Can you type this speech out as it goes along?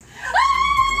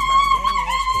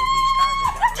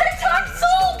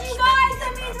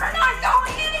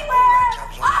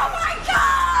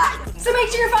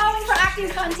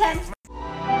content.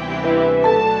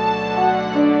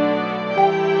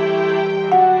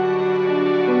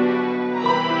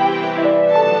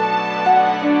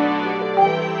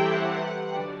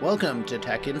 Welcome to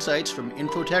Tech Insights from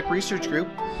Infotech Research Group,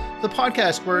 the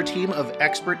podcast where a team of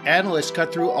expert analysts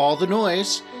cut through all the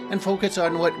noise and focus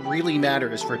on what really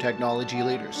matters for technology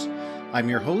leaders. I'm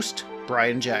your host,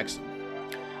 Brian Jackson.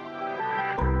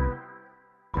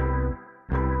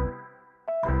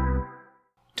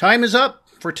 Time is up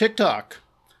for TikTok.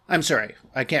 I'm sorry,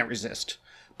 I can't resist.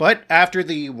 But after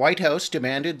the White House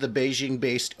demanded the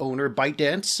Beijing-based owner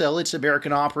ByteDance sell its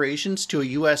American operations to a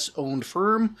U.S.-owned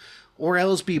firm, or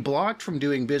else be blocked from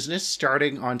doing business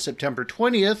starting on September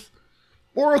 20th,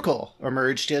 Oracle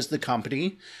emerged as the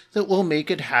company that will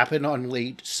make it happen on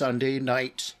late Sunday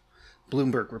night.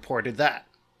 Bloomberg reported that.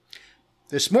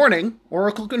 This morning,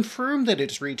 Oracle confirmed that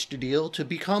it's reached a deal to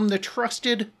become the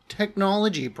trusted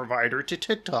technology provider to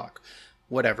TikTok,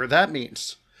 whatever that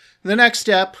means. The next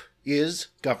step is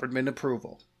government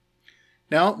approval.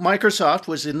 Now, Microsoft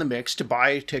was in the mix to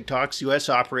buy TikTok's U.S.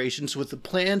 operations with the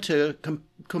plan to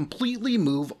completely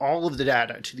move all of the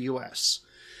data to the U.S.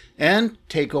 and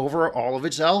take over all of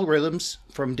its algorithms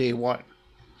from day one.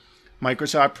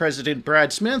 Microsoft President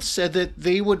Brad Smith said that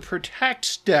they would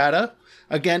protect data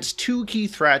against two key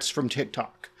threats from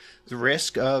TikTok: the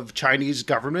risk of Chinese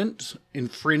government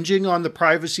infringing on the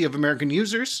privacy of American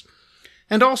users,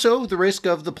 and also the risk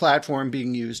of the platform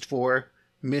being used for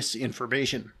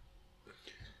misinformation.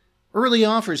 Early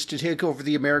offers to take over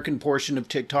the American portion of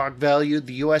TikTok valued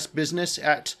the U.S. business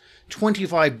at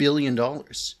 $25 billion.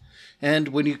 And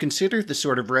when you consider the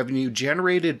sort of revenue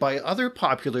generated by other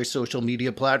popular social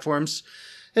media platforms,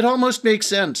 it almost makes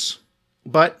sense.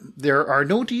 But there are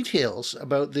no details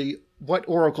about what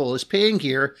Oracle is paying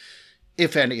here,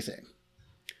 if anything.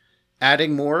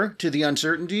 Adding more to the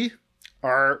uncertainty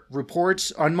are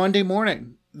reports on Monday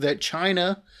morning that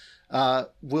China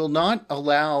will not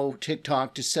allow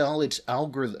TikTok to sell its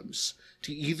algorithms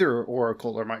to either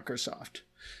Oracle or Microsoft.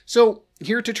 So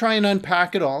here to try and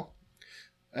unpack it all,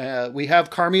 we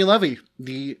have Carmi Levy,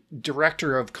 the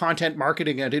Director of Content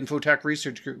Marketing at Infotech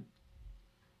Research Group.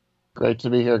 Great to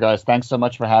be here, guys. Thanks so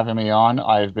much for having me on.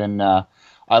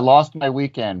 I lost my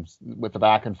weekend with the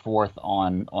back and forth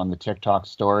on the TikTok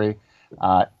story.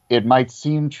 It might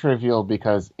seem trivial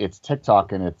because it's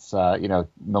TikTok and it's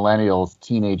millennials,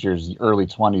 teenagers, early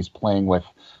 20s playing with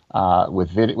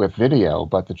video.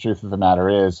 But the truth of the matter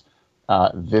is,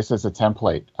 this is a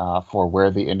template for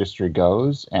where the industry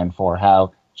goes and for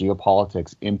how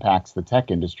geopolitics impacts the tech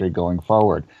industry going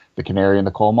forward. The canary in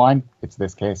the coal mine, it's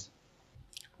this case.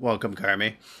 Welcome,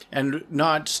 Carmi. And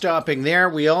not stopping there,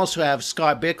 we also have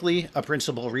Scott Bickley, a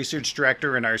Principal Research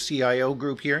Director in our CIO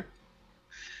group here.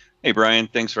 Hey, Brian,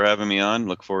 thanks for having me on.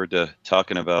 Look forward to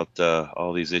talking about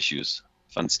all these issues.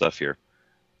 Fun stuff here.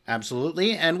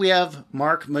 Absolutely. And we have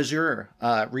Mark Mazur,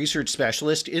 Research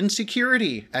Specialist in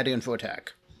Security at Infotech.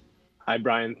 Hi,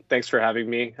 Brian. Thanks for having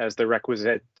me as the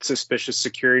requisite suspicious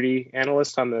security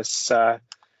analyst on this,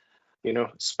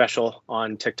 special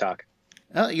on TikTok.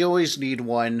 You always need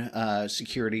one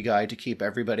security guy to keep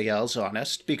everybody else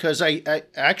honest, because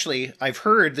I've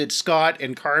heard that Scott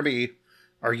and Carmi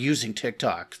are using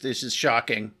TikTok. This is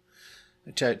shocking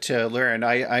to learn.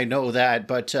 I know that,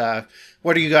 but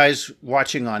what are you guys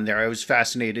watching on there? I was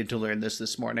fascinated to learn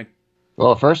this morning.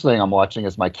 Well, the first thing I'm watching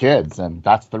is my kids, and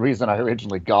that's the reason I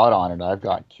originally got on it. I've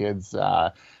got kids.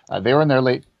 They were in their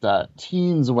late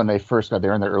teens when they first got.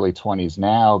 They're in their early 20s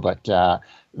now, but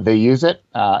they use it,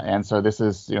 and so this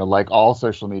is, like all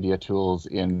social media tools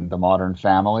in the modern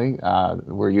family,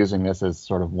 we're using this as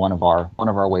sort of one of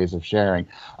our ways of sharing.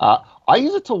 I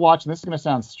use it to watch, and this is going to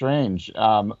sound strange,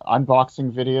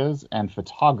 unboxing videos and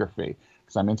photography,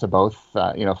 because I'm into both,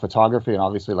 photography and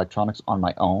obviously electronics on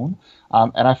my own.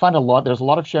 And I find there's a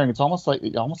lot of sharing. It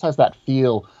almost has that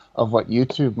feel of what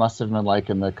YouTube must have been like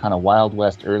in the kind of Wild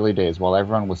West early days while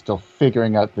everyone was still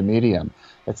figuring out the medium.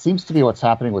 It seems to be what's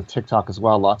happening with TikTok as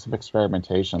well. Lots of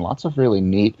experimentation, lots of really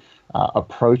neat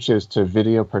approaches to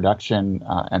video production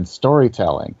and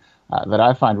storytelling that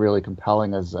I find really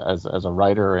compelling as a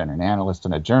writer and an analyst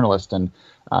and a journalist. And,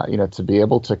 to be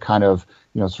able to kind of,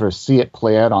 sort of see it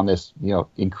play out on this,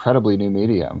 incredibly new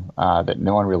medium that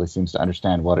no one really seems to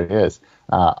understand what it is.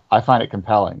 I find it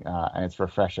compelling and it's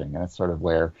refreshing. And it's sort of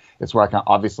where I can,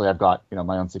 obviously I've got,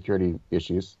 my own security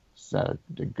issues. The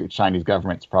Chinese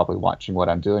government's probably watching what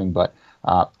I'm doing, but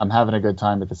I'm having a good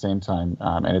time at the same time,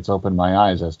 and it's opened my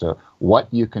eyes as to what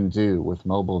you can do with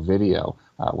mobile video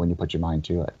when you put your mind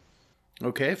to it.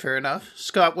 Okay, fair enough.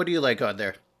 Scott, what do you like on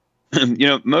there?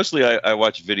 Mostly I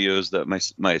watch videos that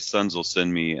my sons will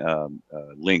send me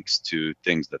links to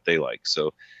things that they like.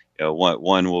 So,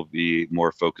 one will be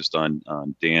more focused on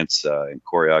dance and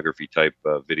choreography type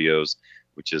videos,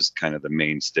 which is kind of the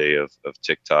mainstay of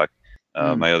TikTok.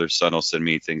 My other son will send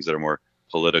me things that are more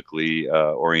politically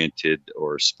oriented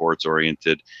or sports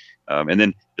oriented. And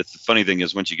then the funny thing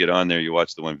is, once you get on there, you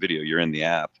watch the one video, you're in the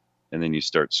app, and then you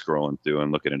start scrolling through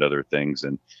and looking at other things.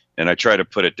 And I try to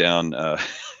put it down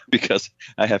because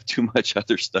I have too much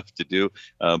other stuff to do.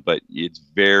 But it's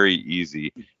very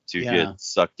easy to get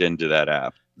sucked into that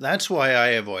app. That's why I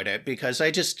avoid it, because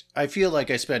I feel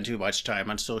like I spend too much time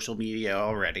on social media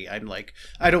already. I'm like,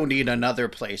 I don't need another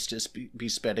place to be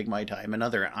spending my time,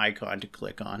 another icon to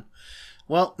click on.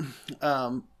 Well,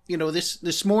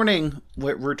 this morning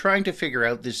we're trying to figure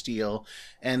out this deal,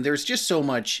 and there's just so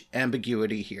much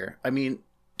ambiguity here. I mean,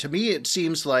 to me, it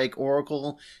seems like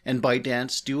Oracle and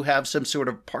ByteDance do have some sort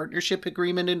of partnership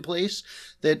agreement in place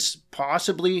that's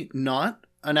possibly not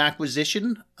an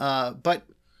acquisition, but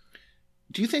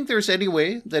do you think there's any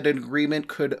way that an agreement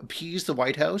could appease the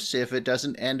White House if it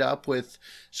doesn't end up with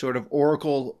sort of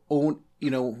Oracle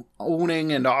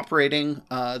owning and operating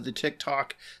the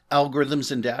TikTok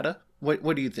algorithms and data?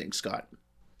 What do you think, Scott?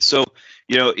 So,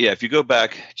 if you go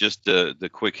back just the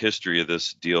quick history of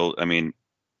this deal, I mean,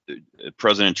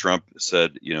 President Trump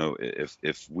said,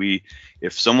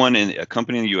 if someone in a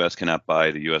company in the U.S. cannot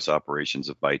buy the U.S. operations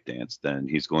of ByteDance, then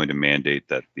he's going to mandate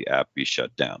that the app be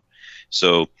shut down.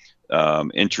 So,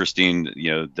 interesting,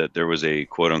 that there was a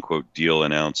quote unquote deal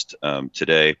announced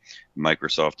today.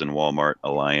 Microsoft and Walmart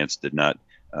alliance did not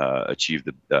obtain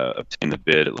the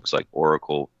bid. It looks like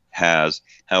Oracle has.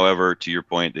 However, to your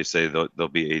point, they say they'll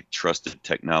be a trusted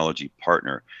technology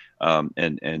partner,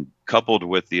 and coupled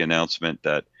with the announcement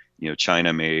that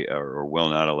China may or will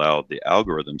not allow the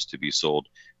algorithms to be sold.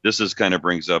 This is kind of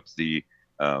brings up the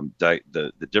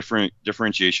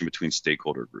differentiation between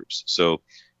stakeholder groups. So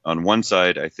on one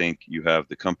side, I think you have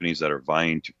the companies that are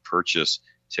vying to purchase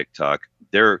TikTok.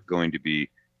 They're going to be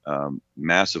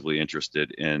massively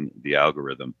interested in the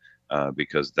algorithm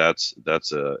because that's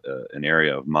an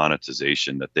area of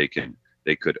monetization that they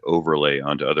could overlay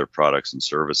onto other products and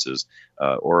services.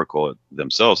 Oracle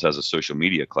themselves has a social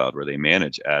media cloud where they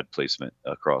manage ad placement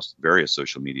across various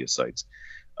social media sites.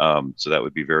 So that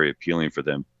would be very appealing for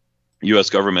them. U.S.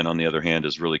 government, on the other hand,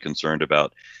 is really concerned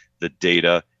about the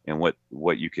data and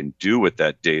what you can do with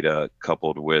that data,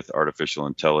 coupled with artificial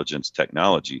intelligence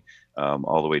technology,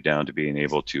 all the way down to being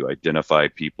able to identify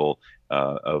people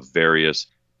of various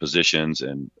positions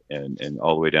and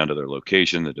all the way down to their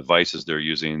location, the devices they're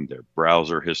using, their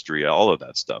browser history, all of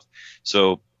that stuff.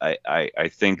 So I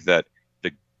think that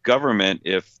the government,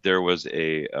 if there was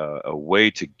a way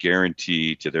to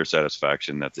guarantee to their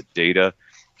satisfaction that the data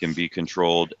can be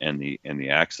controlled and the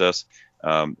access,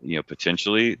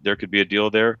 potentially there could be a deal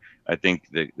there. I think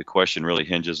the question really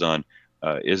hinges on,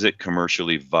 is it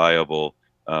commercially viable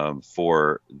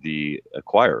for the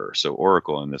acquirer, so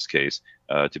Oracle in this case,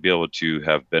 to be able to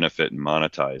have benefit and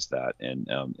monetize that.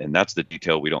 And that's the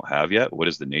detail we don't have yet. What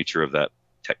is the nature of that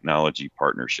technology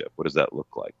partnership? What does that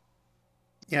look like?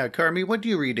 Yeah, Carmi, what do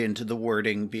you read into the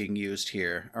wording being used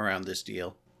here around this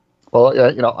deal? Well,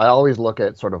 I always look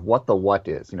at sort of what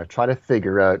is, try to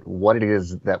figure out what it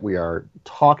is that we are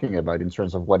talking about in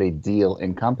terms of what a deal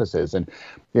encompasses. And,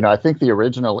 I think the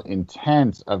original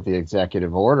intent of the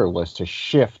executive order was to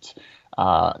shift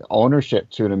ownership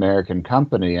to an American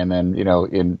company. And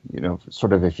then,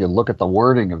 sort of if you look at the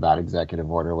wording of that executive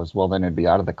order was, well, then it'd be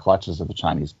out of the clutches of the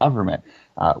Chinese government,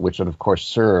 which would, of course,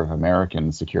 serve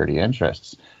American security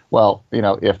interests. Well,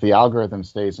 if the algorithm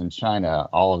stays in China,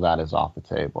 all of that is off the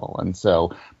table. And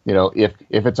so, if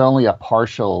it's only a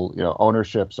partial,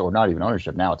 ownerships, or not even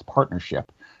ownership, now it's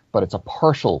partnership, but it's a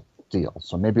partial deal.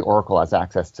 So maybe Oracle has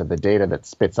access to the data that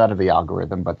spits out of the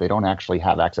algorithm, but they don't actually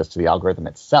have access to the algorithm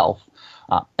itself,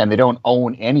 and they don't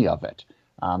own any of it.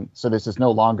 So this is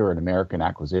no longer an American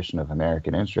acquisition of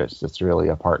American interests. It's really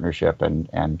a partnership, and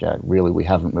really we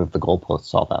haven't moved the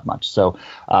goalposts all that much. So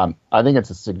I think it's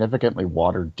a significantly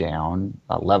watered down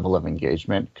level of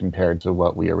engagement compared to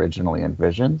what we originally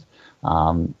envisioned.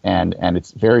 And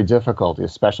it's very difficult,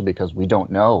 especially because we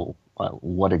don't know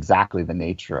what exactly the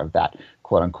nature of that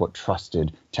quote unquote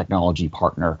trusted technology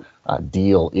partner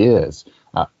deal is.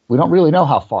 We don't really know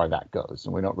how far that goes,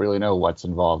 and we don't really know what's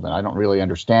involved. And I don't really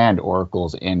understand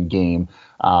Oracle's end game.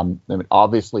 I mean,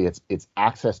 obviously, it's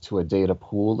access to a data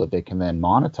pool that they can then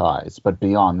monetize. But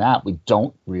beyond that, we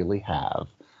don't really have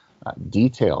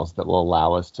details that will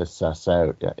allow us to suss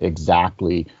out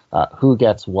exactly who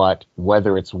gets what,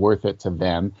 whether it's worth it to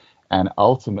them, and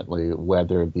ultimately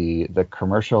whether the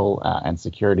commercial and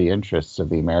security interests of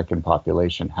the American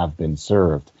population have been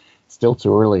served. Still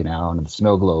too early now, and the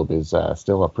snow globe is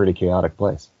still a pretty chaotic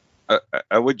place.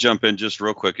 I would jump in just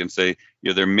real quick and say,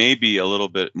 there may be a little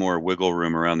bit more wiggle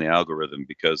room around the algorithm,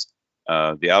 because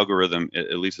the algorithm,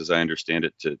 at least as I understand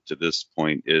it to this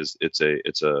point, is it's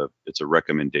a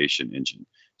recommendation engine.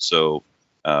 So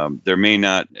there may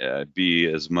not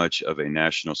be as much of a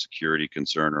national security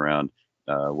concern around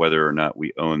whether or not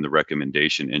we own the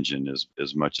recommendation engine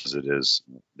as much as it is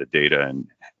the data and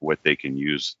what they can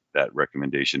use that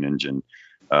recommendation engine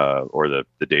or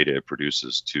the data it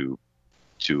produces to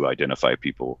identify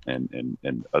people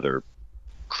and other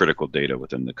critical data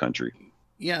within the country.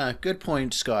 Yeah, good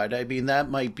point, Scott. I mean, that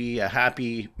might be a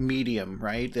happy medium,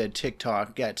 right? That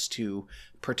TikTok gets to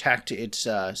protect its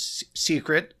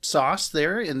secret sauce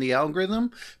there in the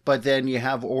algorithm, but then you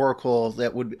have Oracle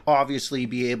that would obviously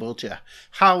be able to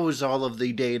house all of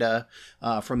the data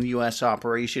from the U.S.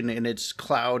 operation in its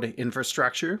cloud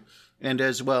infrastructure. And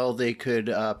as well, they could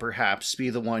perhaps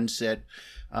be the ones that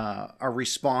are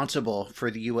responsible for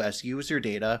the U.S. user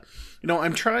data.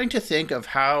 I'm trying to think of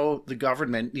how the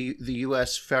government, the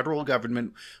U.S. federal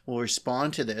government, will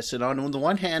respond to this. And on the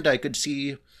one hand, I could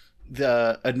see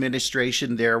the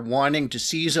administration there wanting to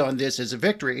seize on this as a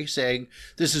victory, saying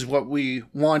this is what we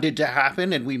wanted to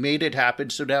happen and we made it happen.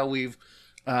 So now we've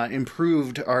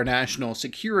improved our national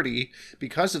security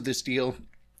because of this deal.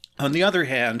 On the other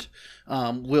hand,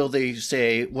 will they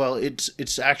say, well,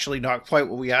 it's actually not quite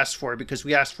what we asked for, because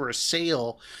we asked for a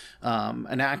sale,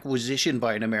 an acquisition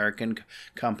by an American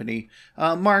company.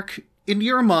 Mark, in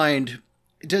your mind,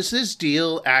 does this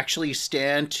deal actually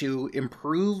stand to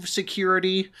improve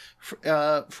security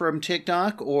from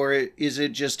TikTok, or is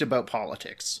it just about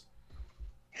politics?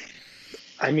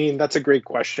 I mean, that's a great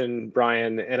question,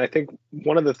 Brian. And I think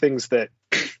one of the things that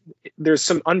there's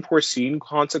some unforeseen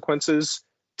consequences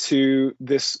to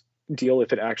this deal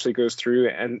if it actually goes through,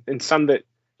 and some that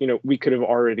we could have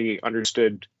already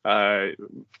understood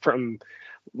from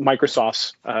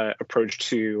Microsoft's approach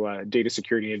to data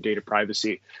security and data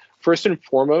privacy. First and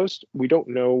foremost, we don't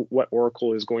know what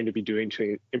Oracle is going to be doing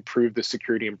to improve the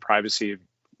security and privacy of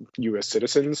U.S.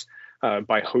 citizens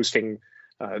by hosting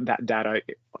that data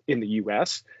in the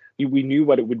U.S. We knew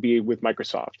what it would be with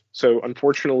Microsoft. So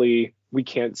unfortunately, we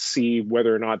can't see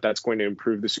whether or not that's going to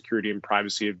improve the security and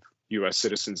privacy of U.S.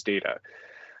 citizens' data.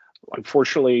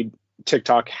 Unfortunately,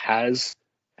 TikTok has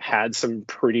had some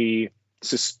pretty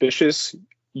suspicious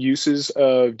uses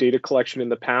of data collection in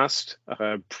the past.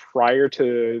 Prior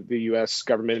to the U.S.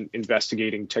 government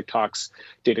investigating TikTok's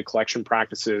data collection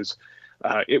practices,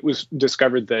 it was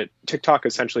discovered that TikTok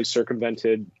essentially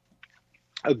circumvented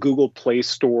a Google Play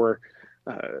Store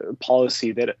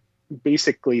policy that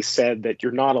basically said that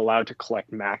you're not allowed to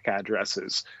collect MAC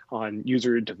addresses on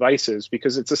user devices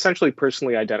because it's essentially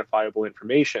personally identifiable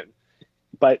information.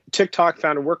 But TikTok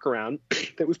found a workaround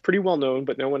that was pretty well known,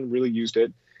 but no one really used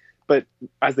it. But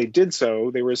as they did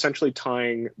so, they were essentially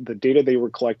tying the data they were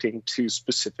collecting to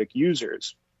specific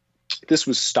users. This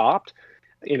was stopped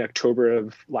in October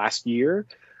of last year.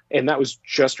 And that was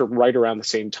just right around the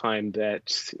same time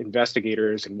that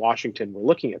investigators in Washington were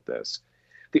looking at this.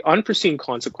 The unforeseen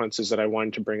consequences that I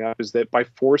wanted to bring up is that by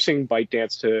forcing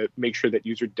ByteDance to make sure that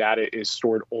user data is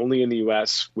stored only in the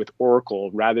US with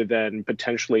Oracle rather than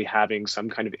potentially having some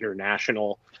kind of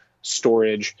international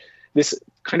storage, this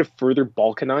kind of further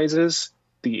balkanizes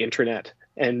the internet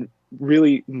and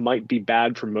really might be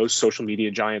bad for most social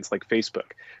media giants like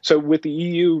Facebook. So with the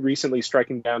EU recently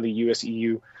striking down the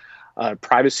US-EU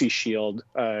privacy shield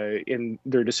in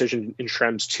their decision in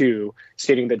Schrems 2,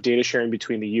 stating that data sharing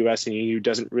between the US and EU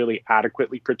doesn't really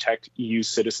adequately protect EU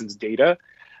citizens' data,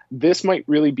 this might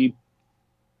really be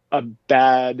a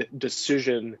bad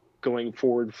decision going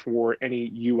forward for any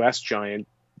US giant,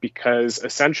 because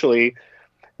essentially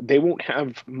they won't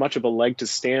have much of a leg to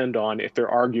stand on if they're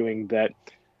arguing that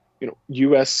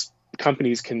US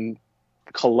companies can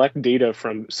collect data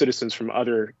from citizens from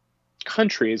other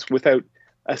countries without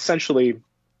essentially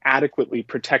adequately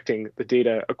protecting the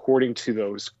data according to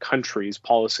those countries'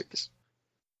 policies.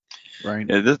 Right.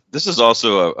 Yeah, this is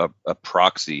also a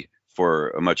proxy for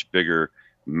a much bigger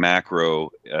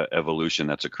macro evolution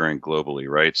that's occurring globally,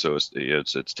 right? So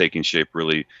it's taking shape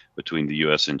really between the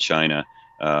U.S. and China.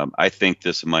 I think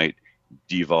this might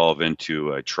devolve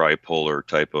into a tripolar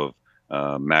type of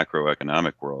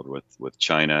macroeconomic world, with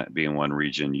China being one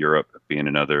region, Europe being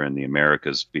another, and the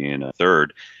Americas being a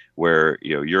third, where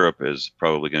Europe is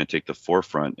probably going to take the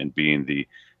forefront in being the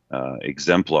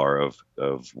exemplar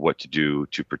of what to do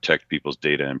to protect people's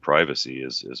data and privacy,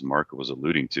 as Mark was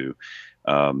alluding to.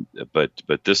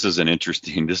 But this is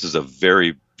this is a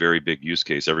very, very big use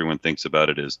case. Everyone thinks about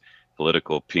it as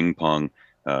political ping pong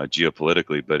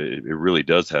geopolitically, but it really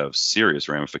does have serious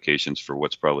ramifications for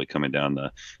what's probably coming down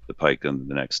the pike in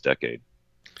the next decade.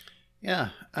 Yeah.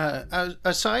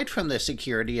 Aside from the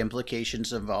security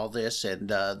implications of all this and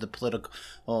the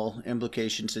political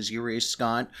implications, as you raised,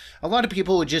 Scott, a lot of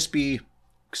people would just be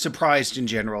surprised in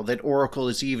general that Oracle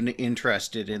is even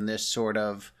interested in this sort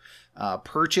of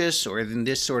purchase or in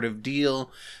this sort of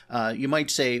deal. You might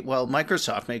say, well,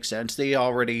 Microsoft makes sense. They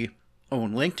already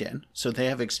own LinkedIn, so they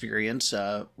have experience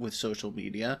with social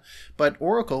media. But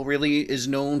Oracle really is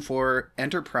known for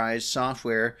enterprise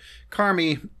software.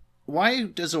 Carmi, why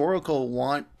does Oracle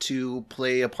want to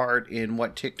play a part in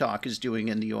what TikTok is doing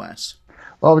in the US?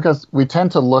 Well, because we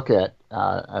tend to look at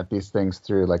these things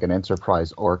through like an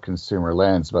enterprise or consumer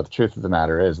lens, but the truth of the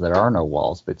matter is there are no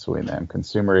walls between them.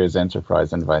 Consumer is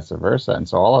enterprise and vice versa. And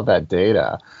so all of that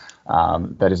data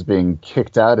that is being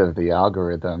kicked out of the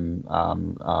algorithm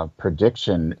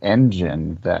prediction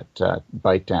engine that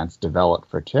ByteDance developed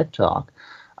for TikTok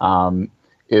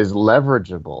is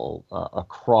leverageable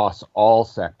across all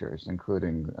sectors,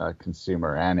 including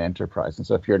consumer and enterprise. And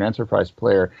so if you're an enterprise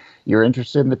player, you're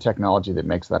interested in the technology that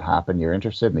makes that happen. You're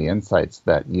interested in the insights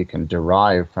that you can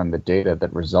derive from the data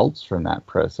that results from that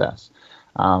process.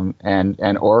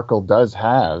 And Oracle does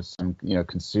have some,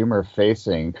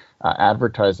 consumer-facing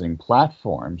advertising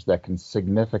platforms that can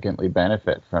significantly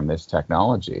benefit from this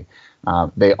technology.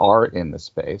 They are in the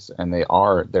space, and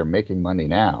they're making money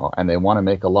now, and they want to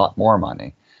make a lot more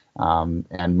money.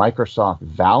 And Microsoft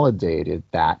validated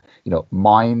that,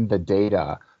 mine the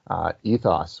data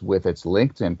ethos with its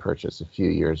LinkedIn purchase a few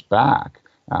years back,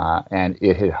 and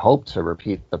it had hoped to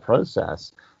repeat the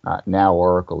process. Now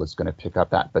Oracle is going to pick up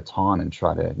that baton and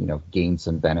try to, gain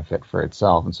some benefit for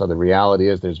itself. And so the reality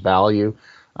is there's value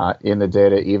in the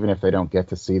data, even if they don't get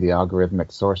to see the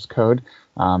algorithmic source code,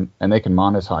 and they can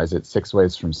monetize it 6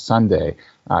 ways from Sunday,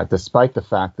 despite the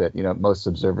fact that, most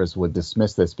observers would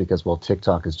dismiss this because, well,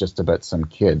 TikTok is just about some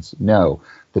kids. No,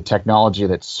 the technology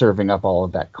that's serving up all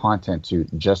of that content to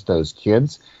just those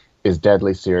kids is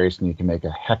deadly serious, and you can make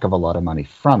a heck of a lot of money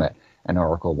from it. And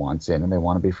Oracle wants in, and they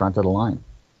want to be front of the line.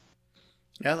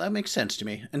 Yeah, that makes sense to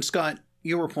me. And Scott,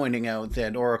 you were pointing out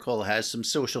that Oracle has some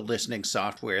social listening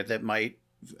software that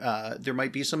there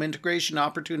might be some integration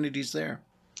opportunities there.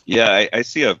 Yeah, I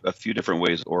see a few different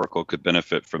ways Oracle could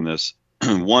benefit from this.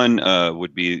 One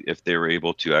would be if they were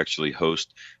able to actually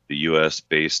host the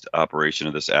US-based operation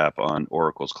of this app on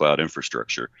Oracle's cloud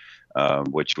infrastructure,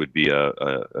 which would be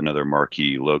another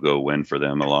marquee logo win for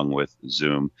them, along with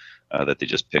Zoom that they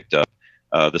just picked up.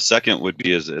 The second would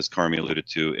be, as Carmi alluded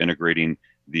to, integrating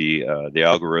the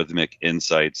algorithmic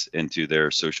insights into their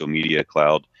social media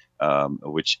cloud,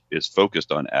 which is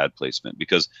focused on ad placement,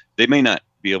 because they may not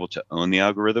be able to own the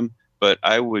algorithm, but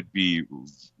I would be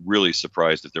really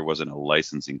surprised if there wasn't a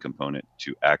licensing component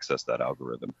to access that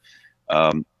algorithm.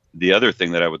 The other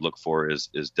thing that I would look for is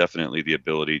definitely the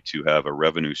ability to have a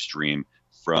revenue stream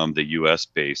from the US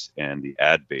base and the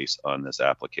ad base on this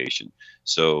application.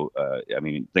 So,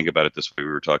 think about it this way. We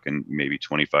were talking maybe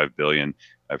 25 billion.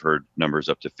 I've heard numbers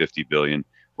up to 50 billion.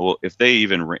 Well, if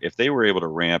they were able to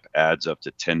ramp ads up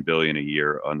to 10 billion a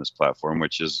year on this platform,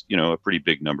 which is, a pretty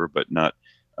big number, but not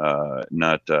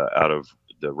out of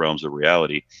the realms of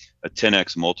reality, a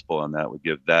 10x multiple on that would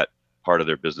give that part of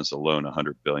their business alone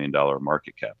 $100 billion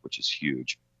market cap, which is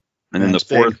huge. And then the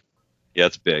fourth, big. Yeah,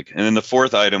 it's big. And then the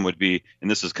fourth item would be, and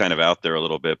this is kind of out there a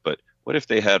little bit, but what if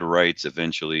they had rights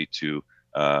eventually to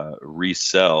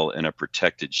resell in a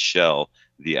protected shell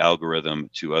the algorithm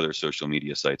to other social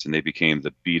media sites, and they became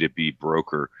the B2B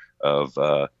broker of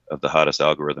the hottest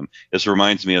algorithm? This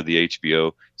reminds me of the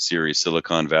HBO series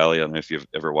Silicon Valley. I don't know if you've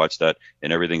ever watched that,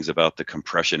 and everything's about the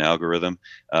compression algorithm,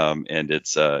 and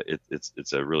it's a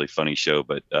really funny show,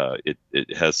 but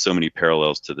it has so many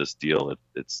parallels to this deal.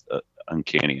 It's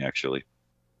uncanny, actually.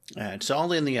 It's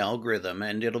all in the algorithm,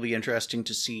 and it'll be interesting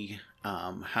to see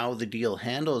how the deal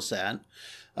handles that.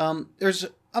 There's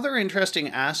other interesting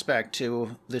aspect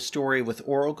to the story with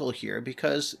Oracle here,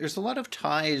 because there's a lot of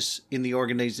ties in the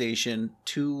organization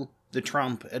to the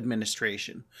Trump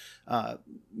administration.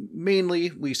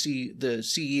 Mainly, we see the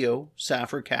CEO,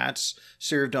 Safra Catz,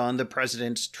 served on the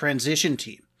president's transition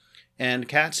team. And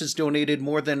Catz has donated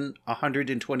more than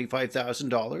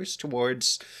 $125,000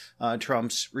 towards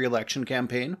Trump's reelection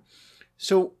campaign.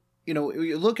 So,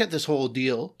 you look at this whole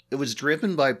deal, it was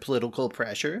driven by political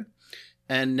pressure.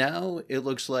 And now it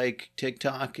looks like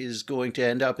TikTok is going to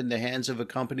end up in the hands of a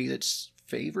company that's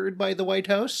favored by the White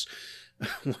House?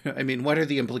 I mean, what are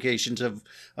the implications of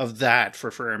that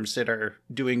for firms that are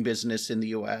doing business in the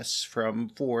U.S. from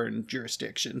foreign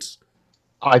jurisdictions?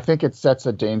 I think it sets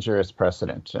a dangerous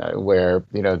precedent where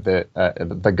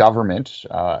the government,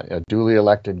 a duly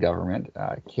elected government,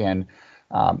 can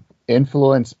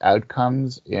influence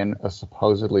outcomes in a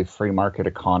supposedly free market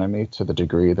economy to the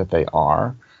degree that they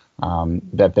are.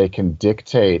 That they can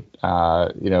dictate,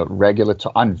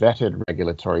 unvetted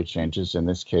regulatory changes. In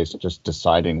this case, just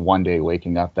deciding one day,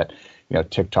 waking up that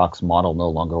TikTok's model no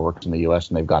longer works in the U.S.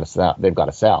 and they've got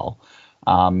to sell.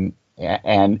 And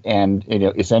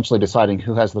essentially deciding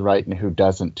who has the right and who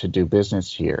doesn't to do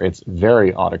business here. It's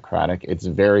very autocratic. It's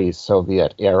very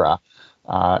Soviet era,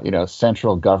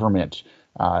 central government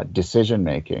decision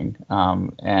making,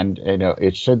 and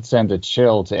it should send a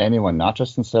chill to anyone, not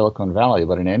just in Silicon Valley,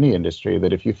 but in any industry,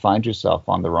 that if you find yourself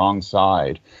on the wrong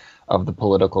side of the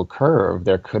political curve,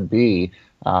 there could be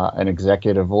an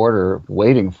executive order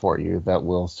waiting for you that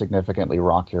will significantly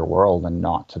rock your world and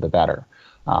not to the better.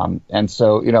 And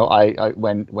so,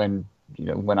 when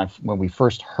we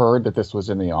first heard that this was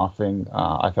in the offing,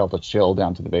 I felt a chill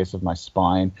down to the base of my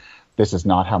spine. This is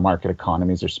not how market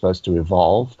economies are supposed to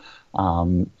evolve.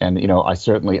 I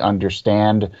certainly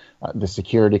understand the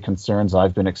security concerns.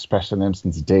 I've been expressing them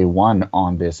since day one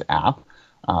on this app.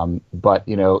 But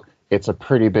it's a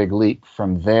pretty big leap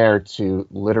from there to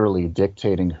literally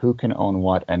dictating who can own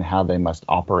what and how they must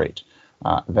operate.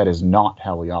 That is not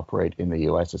how we operate in the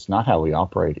U.S. It's not how we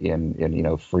operate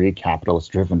in free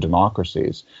capitalist-driven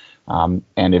democracies. And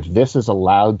if this is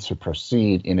allowed to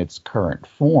proceed in its current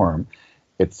form,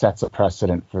 it sets a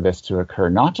precedent for this to occur,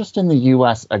 not just in the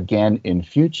U.S. again in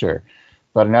future,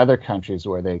 but in other countries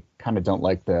where they kind of don't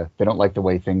like the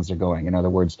way things are going. In other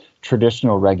words,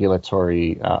 traditional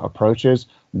regulatory approaches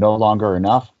no longer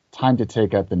enough. Time to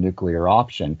take out the nuclear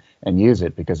option and use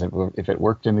it, because if it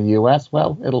worked in the U.S.,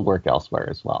 well, it'll work elsewhere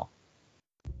as well.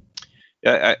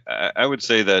 Yeah, I would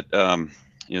say that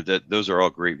that those are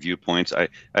all great viewpoints. I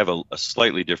have a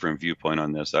slightly different viewpoint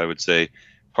on this. I would say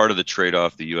part of the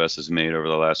trade-off the U.S. has made over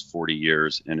the last 40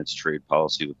 years in its trade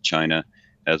policy with China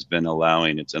has been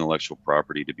allowing its intellectual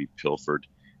property to be pilfered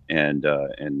and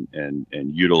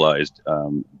utilized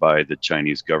by the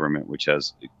Chinese government, which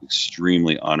has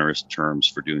extremely onerous terms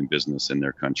for doing business in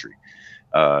their country.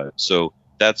 So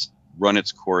that's run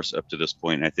its course up to this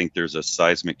point. And I think there's a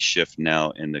seismic shift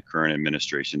now in the current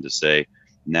administration to say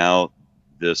now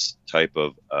this type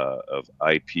of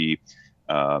IP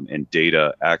and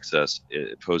data access,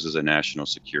 it poses a national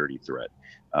security threat.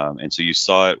 And so you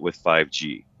saw it with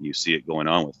 5G. You see it going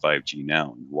on with 5G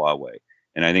now in Huawei.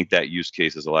 And I think that use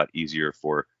case is a lot easier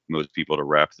for most people to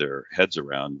wrap their heads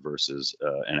around versus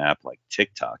an app like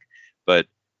TikTok. But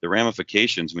the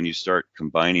ramifications when you start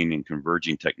combining and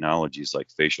converging technologies like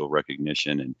facial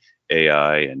recognition and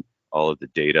AI and all of the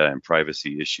data and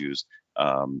privacy issues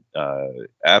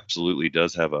absolutely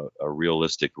does have a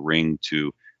realistic ring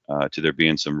to there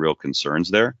being some real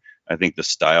concerns there. I think the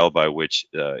style by which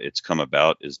it's come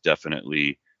about is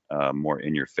definitely more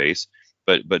in your face.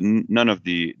 But none of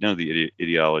the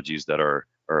ideologies that our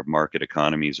market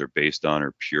economies are based on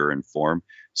are pure in form.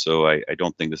 So I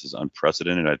don't think this is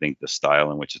unprecedented. I think the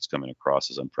style in which it's coming across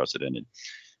is unprecedented.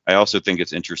 I also think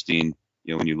it's interesting,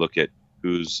 when you look at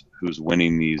who's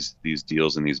winning these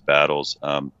deals and these battles.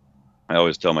 I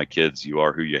always tell my kids, you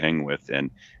are who you hang with. And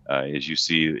as you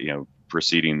see,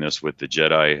 preceding this with the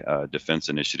JEDI Defense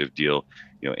Initiative deal,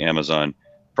 Amazon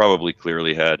probably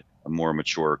clearly had a more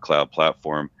mature cloud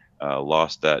platform.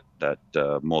 Lost that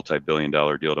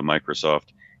multi-billion-dollar deal to Microsoft.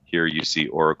 Here you see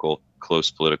Oracle,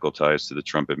 close political ties to the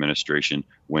Trump administration,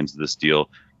 wins this deal.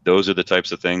 Those are the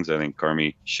types of things I think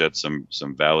Carmi shed some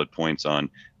valid points on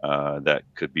that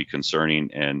could be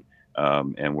concerning, and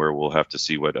where we'll have to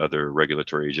see what other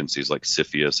regulatory agencies like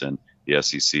CFIUS and the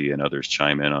SEC and others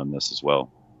chime in on this as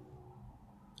well.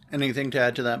 Anything to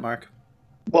add to that, Mark?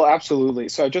 Well, absolutely.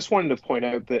 So I just wanted to point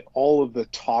out that all of the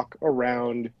talk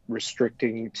around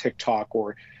restricting TikTok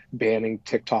or banning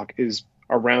TikTok is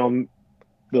around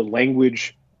the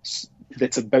language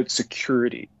that's about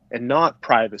security and not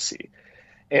privacy.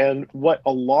 And what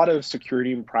a lot of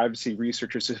security and privacy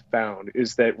researchers have found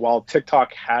is that while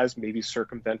TikTok has maybe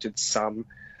circumvented some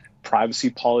privacy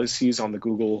policies on the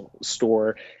Google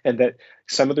store, and that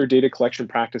some of their data collection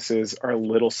practices are a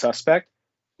little suspect,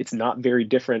 it's not very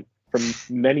different from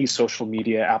many social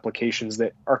media applications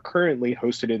that are currently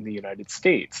hosted in the United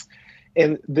States.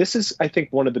 And this is, I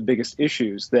think, one of the biggest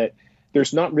issues, that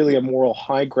there's not really a moral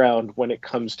high ground when it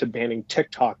comes to banning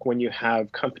TikTok when you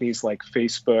have companies like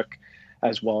Facebook,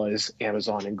 as well as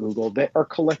Amazon and Google, that are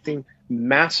collecting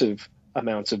massive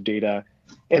amounts of data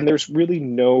And there's really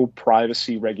no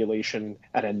privacy regulation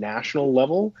at a national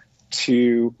level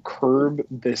to curb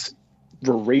this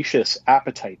voracious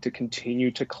appetite to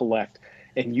continue to collect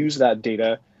and use that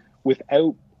data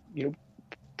without,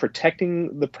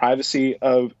 protecting the privacy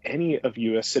of any of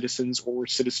US citizens or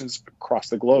citizens across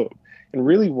the globe. And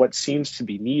really what seems to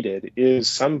be needed is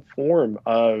some form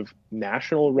of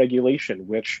national regulation,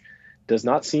 which does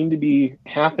not seem to be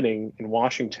happening in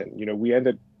Washington. We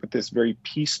ended with this very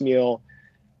piecemeal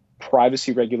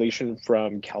privacy regulation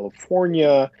from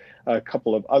California. A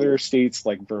couple of other states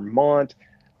like Vermont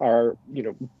are,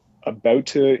 about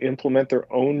to implement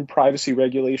their own privacy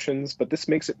regulations, but this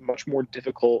makes it much more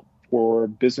difficult for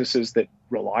businesses that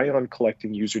rely on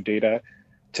collecting user data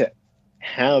to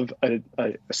have a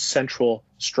central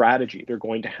strategy. They're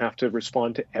going to have to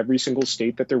respond to every single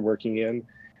state that they're working in,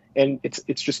 and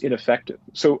it's just ineffective.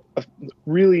 So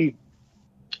really,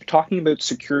 talking about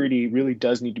security really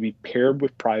does need to be paired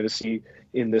with privacy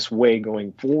in this way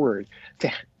going forward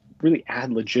to really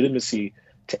add legitimacy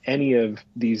to any of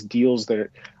these deals that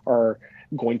are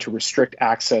going to restrict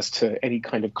access to any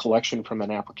kind of collection from an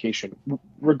application,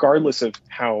 regardless of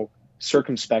how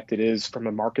circumspect it is from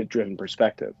a market-driven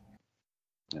perspective.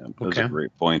 Yeah, those are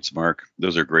great points, Mark.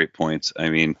 Those are great points. I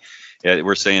mean,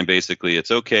 we're saying basically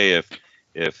it's okay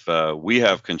if we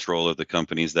have control of the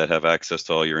companies that have access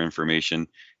to all your information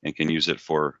and can use it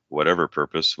for whatever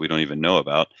purpose we don't even know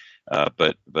about.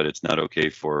 But it's not okay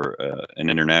for an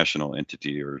international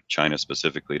entity or China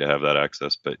specifically to have that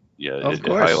access. But yeah,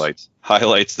 it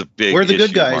highlights the big. We're the good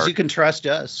issue, guys. Mark. You can trust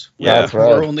us. Yeah, that's right.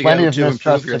 We're only Plenty out of to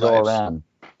mistrust improve to your go lives.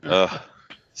 around.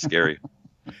 Scary.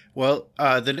 Well,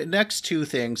 the next two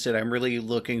things that I'm really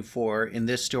looking for in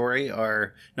this story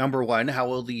are, number one, how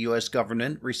will the U.S.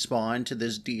 government respond to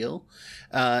this deal?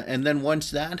 And then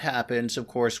once that happens, of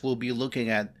course, we'll be looking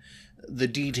at the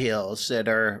details that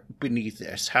are beneath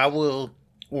this. How will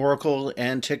Oracle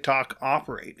and TikTok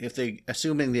operate?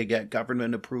 Assuming they get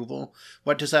government approval,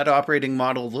 what does that operating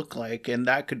model look like? And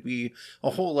that could be a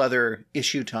whole other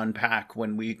issue to unpack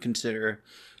when we consider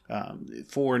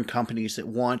foreign companies that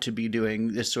want to be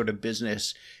doing this sort of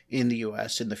business in the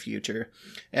U.S. in the future.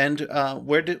 And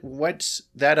what's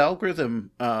that algorithm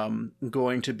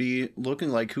going to be looking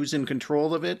like? Who's in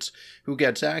control of it? Who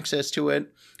gets access to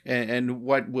it? And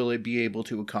what will it be able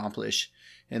to accomplish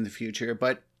in the future?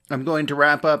 But I'm going to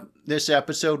wrap up this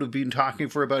episode. We've been talking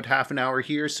for about half an hour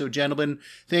here. So, gentlemen,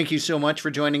 thank you so much for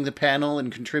joining the panel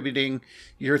and contributing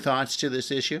your thoughts to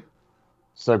this issue.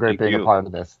 So great being a part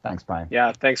of this. Thanks, Brian.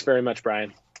 Yeah, thanks very much,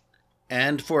 Brian.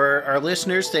 And for our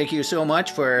listeners, thank you so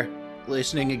much for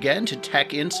listening again to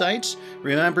Tech Insights.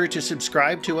 Remember to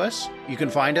subscribe to us. You can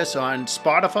find us on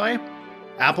Spotify,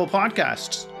 Apple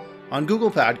Podcasts, on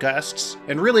Google Podcasts,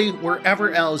 and really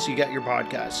wherever else you get your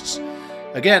podcasts.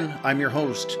 Again, I'm your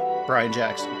host, Brian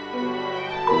Jackson.